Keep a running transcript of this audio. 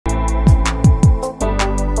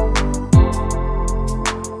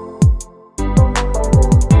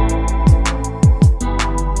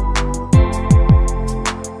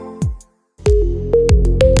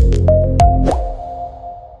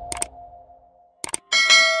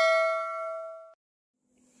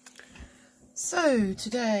So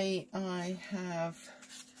today I have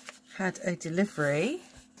had a delivery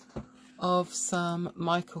of some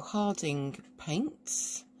Michael Harding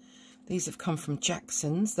paints. These have come from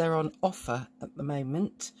Jackson's. They're on offer at the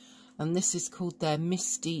moment, and this is called their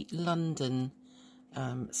Misty London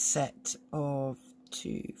set of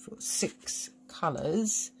 6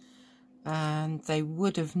 colours, and they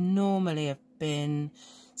would have normally have been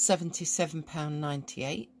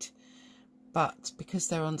 £77.98, but because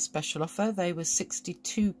they're on special offer they were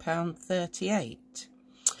 £62.38.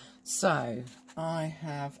 So I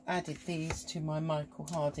have added these to my Michael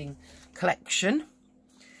Harding collection.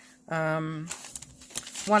 One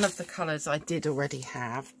of the colours I did already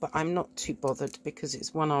have, but I'm not too bothered because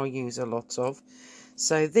it's one I'll use a lot of.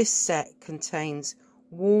 So this set contains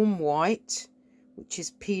warm white, which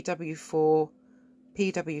is PW4,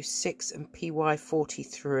 PW6 and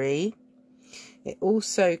PY43. It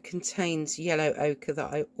also contains yellow ochre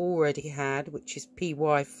that I already had, which is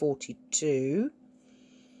PY42.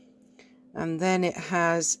 And then it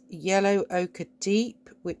has yellow ochre deep,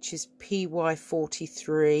 which is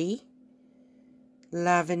PY43.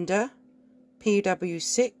 Lavender,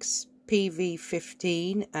 PW6,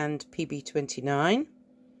 PV15 and PB29,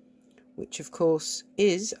 which of course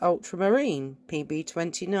is ultramarine,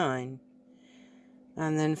 PB29.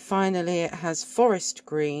 And then finally it has forest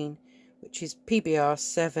green, which is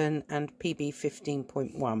PBR7 and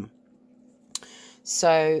PB15.1.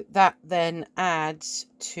 So that then adds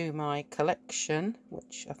to my collection,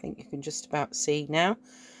 which I think you can just about see now,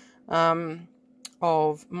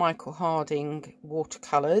 of Michael Harding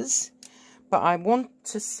watercolours. But I want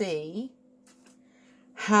to see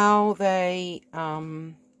how they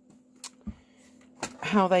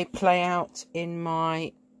play out in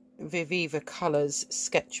my Viviva Colours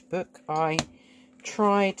sketchbook. I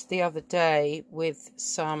tried the other day with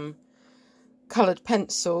some coloured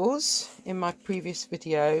pencils in my previous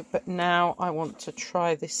video, but now I want to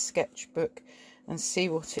try this sketchbook and see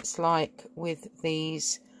what it's like with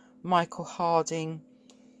these Michael Harding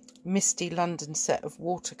Misty London set of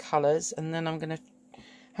watercolours, and then I'm going to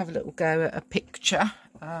have a little go at a picture.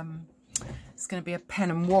 It's going to be a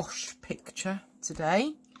pen and wash picture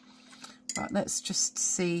today, but let's just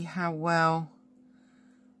see how well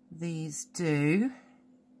these do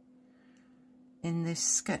in this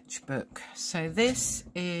sketchbook. So this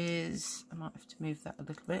is, I might have to move that a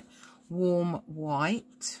little bit, warm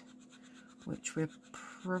white, which we're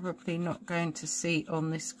probably not going to see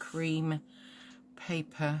on this cream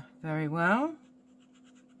paper very well,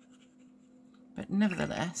 but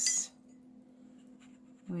nevertheless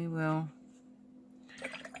we will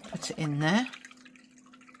put it in there.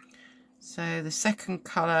 So the second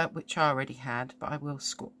colour, which I already had, but I will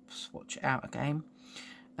swatch it out again,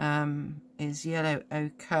 is yellow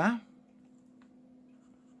ochre.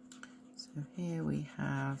 So here we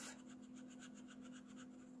have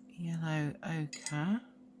yellow ochre.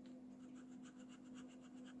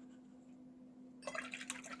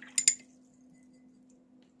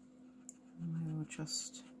 And we will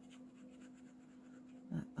just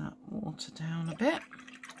let that water down a bit.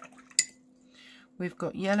 We've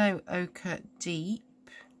got yellow ochre deep.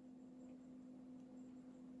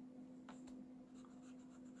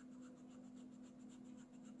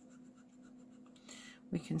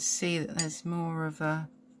 We can see that there's more of a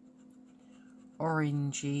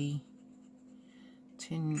orangey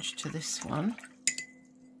tinge to this one.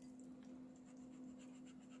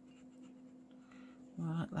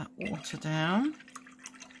 We'll let that water down.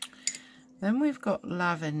 Then we've got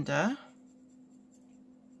lavender.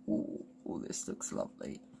 Ooh, this looks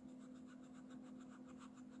lovely.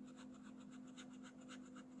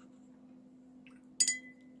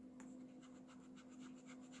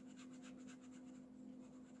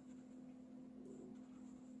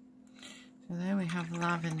 So there we have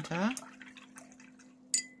lavender.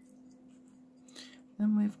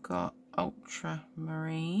 Then we've got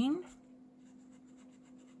ultramarine.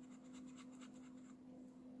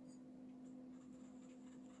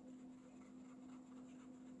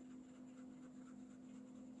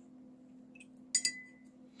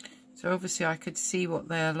 So obviously I could see what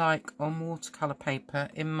they're like on watercolour paper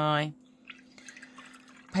in my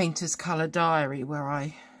painter's colour diary, where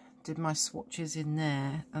I did my swatches in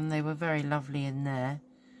there, and they were very lovely in there.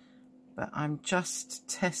 But I'm just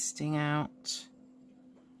testing out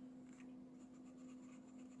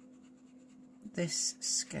this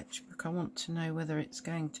sketchbook. I want to know whether it's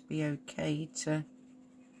going to be okay to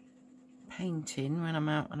paint in when I'm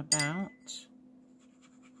out and about.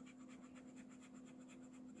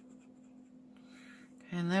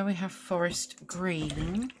 Okay, and there we have forest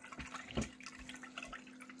green.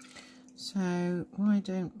 So why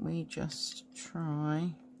don't we just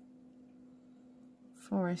try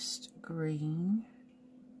forest green.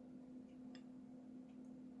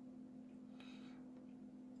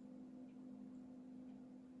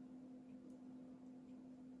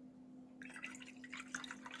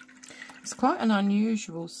 It's quite an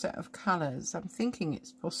unusual set of colours. I'm thinking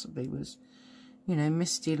it's possibly was, you know,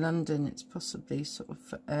 Misty London. It's possibly sort of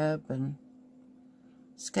for urban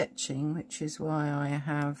sketching, which is why I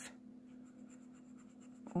have,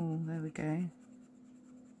 oh, there we go.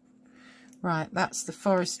 Right, that's the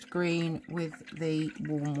forest green with the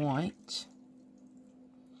warm white.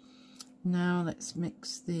 Now let's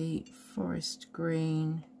mix the forest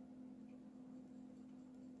green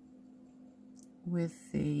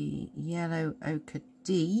with the yellow ochre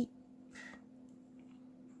deep.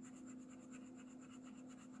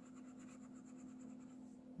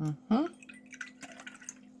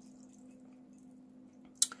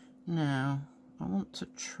 Now I want to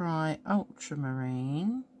try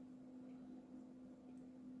ultramarine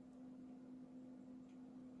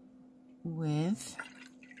with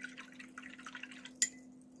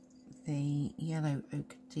the yellow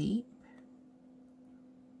ochre deep.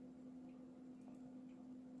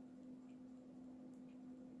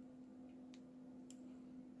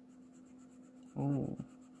 Oh,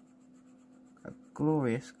 a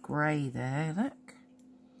glorious grey there, look.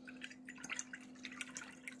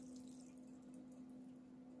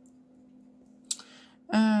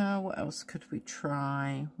 What else could we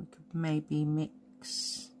try? We could maybe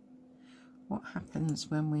mix. What happens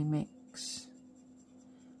when we mix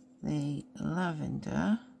the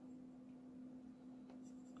lavender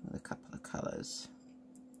with a couple of colours?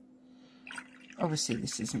 Obviously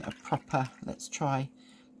this isn't a proper, let's try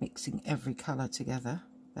mixing every colour together,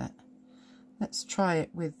 but let's try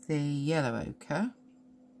it with the yellow ochre.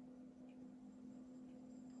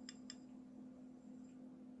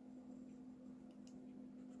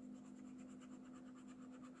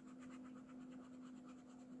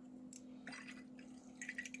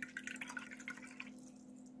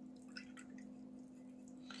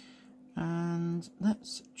 And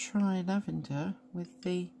let's try lavender with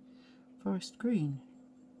the forest green.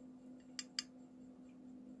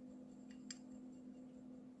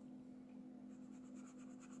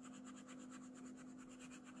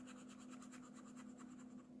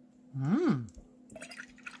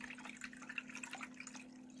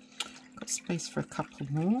 Got space for a couple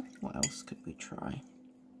more. What else could we try?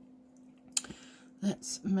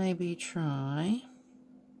 Let's maybe try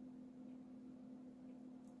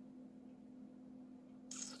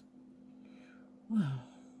wow.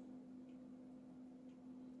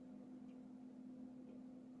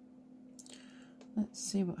 Let's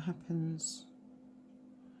see what happens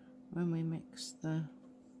when we mix the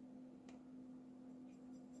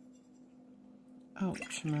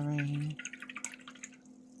ultramarine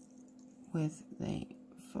with the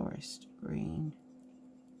forest green.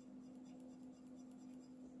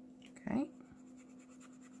 Okay.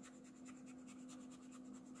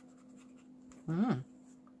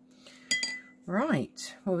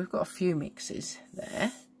 Right, well, we've got a few mixes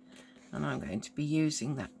there, and I'm going to be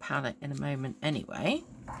using that palette in a moment anyway.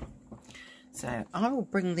 So I will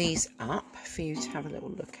bring these up for you to have a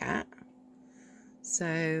little look at.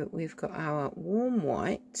 So we've got our warm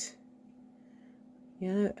white,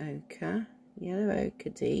 yellow ochre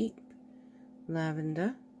deep,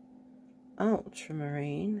 lavender,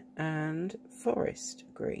 ultramarine and forest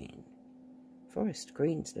green. Forest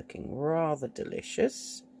green's looking rather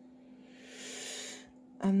delicious.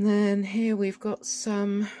 And then here we've got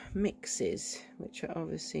some mixes which are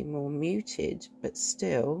obviously more muted but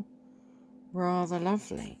still rather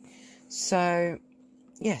lovely. So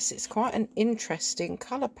yes, it's quite an interesting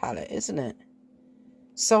colour palette, isn't it?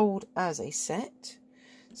 Sold as a set.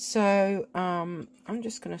 So I'm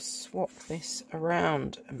just going to swap this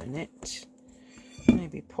around a minute.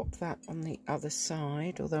 Maybe pop that on the other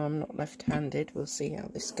side, although I'm not left-handed. We'll see how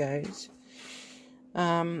this goes.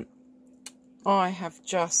 I have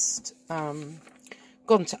just gone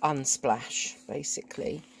to Unsplash,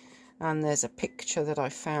 basically, and there's a picture that I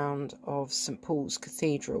found of St Paul's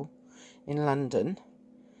Cathedral in London.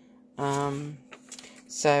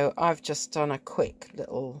 So I've just done a quick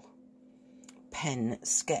little pen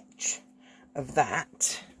sketch of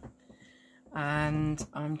that, and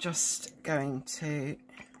I'm just going to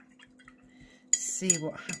see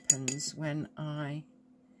what happens when I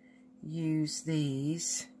use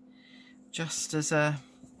these just as a,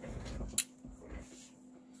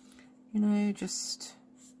 you know, just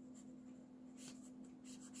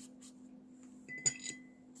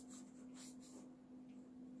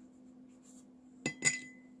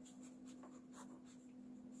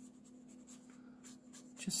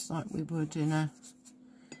just like we would in a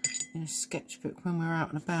sketchbook when we're out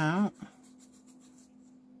and about.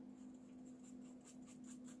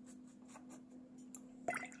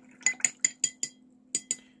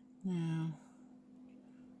 Now,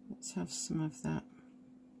 let's have some of that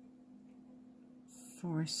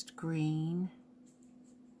forest green,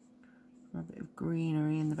 a bit of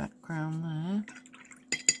greenery in the background there.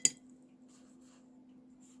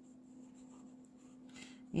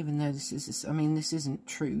 Even though this is, I mean, this isn't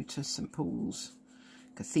true to St Paul's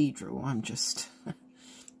Cathedral, I'm just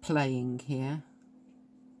playing here.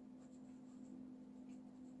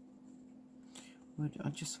 I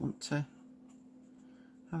just want to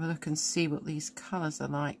have a look and see what these colours are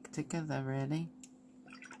like together, really.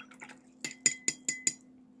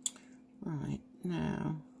 Right,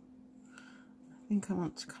 now, I think I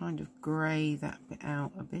want to kind of grey that bit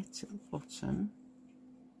out a bit at the bottom.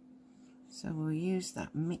 So we'll use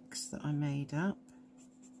that mix that I made up,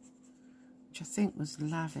 which I think was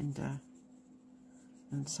lavender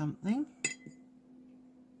and something.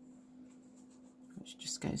 Which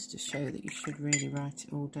just goes to show that you should really write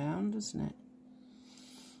it all down, doesn't it?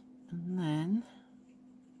 And then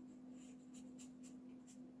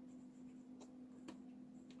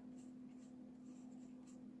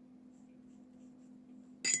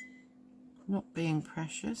not being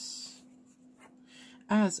precious,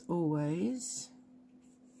 as always,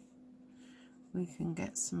 we can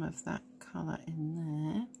get some of that colour in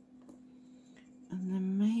there, and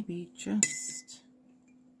then maybe just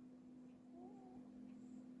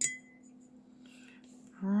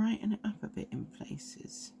brighten it up a bit in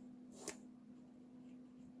places.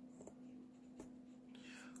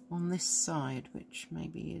 On this side, which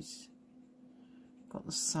maybe is got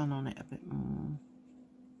the sun on it a bit more.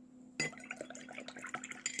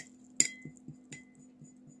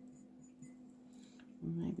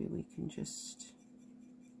 Maybe we can just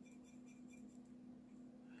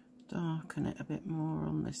darken it a bit more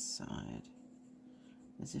on this side,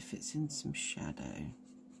 as if it's in some shadow.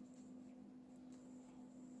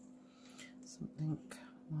 Something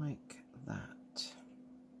like that.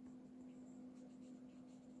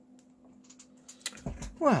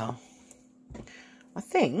 Well, I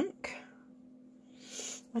think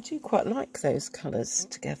I do quite like those colours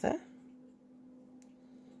together.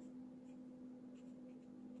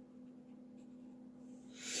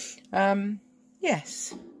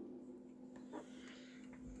 Yes.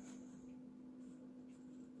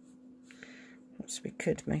 Perhaps we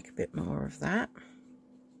could make a bit more of that.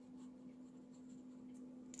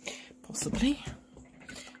 Possibly.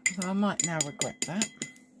 Although I might now regret that.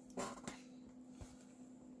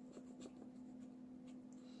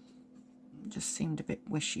 It just seemed a bit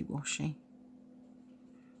wishy-washy.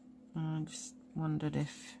 I just wondered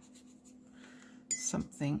if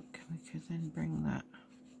something we could then bring that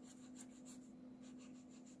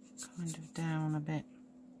kind of down a bit.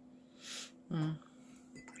 Maybe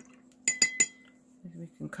we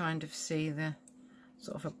can kind of see the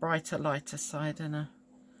sort of a brighter, lighter side and a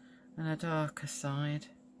darker side.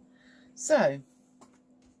 So,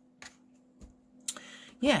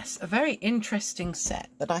 yes, a very interesting set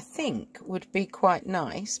that I think would be quite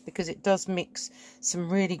nice because it does mix some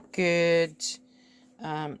really good,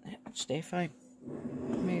 actually if I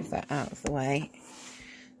move that out of the way,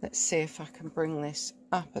 let's see if I can bring this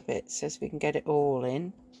up a bit so we can get it all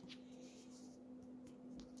in.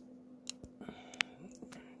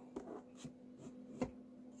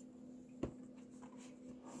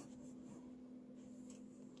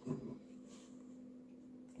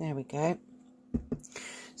 There we go.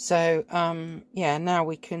 So yeah, now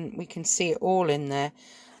we can see it all in there.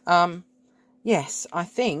 Yes, I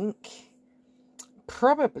think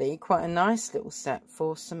probably quite a nice little set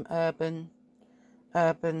for some urban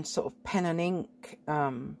sort of pen and ink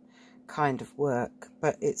kind of work.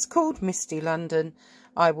 But it's called Misty London.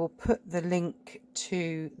 I will put the link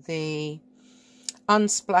to the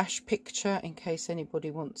Unsplash picture in case anybody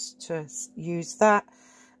wants to use that,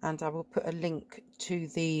 and I will put a link to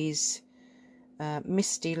these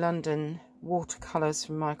Misty London watercolours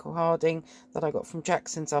from Michael Harding that I got from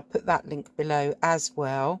Jackson's. I'll put that link below as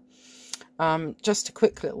well. Just a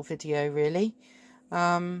quick little video, really.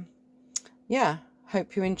 Yeah,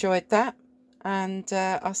 hope you enjoyed that, and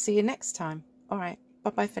I'll see you next time. All right, bye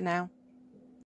bye for now.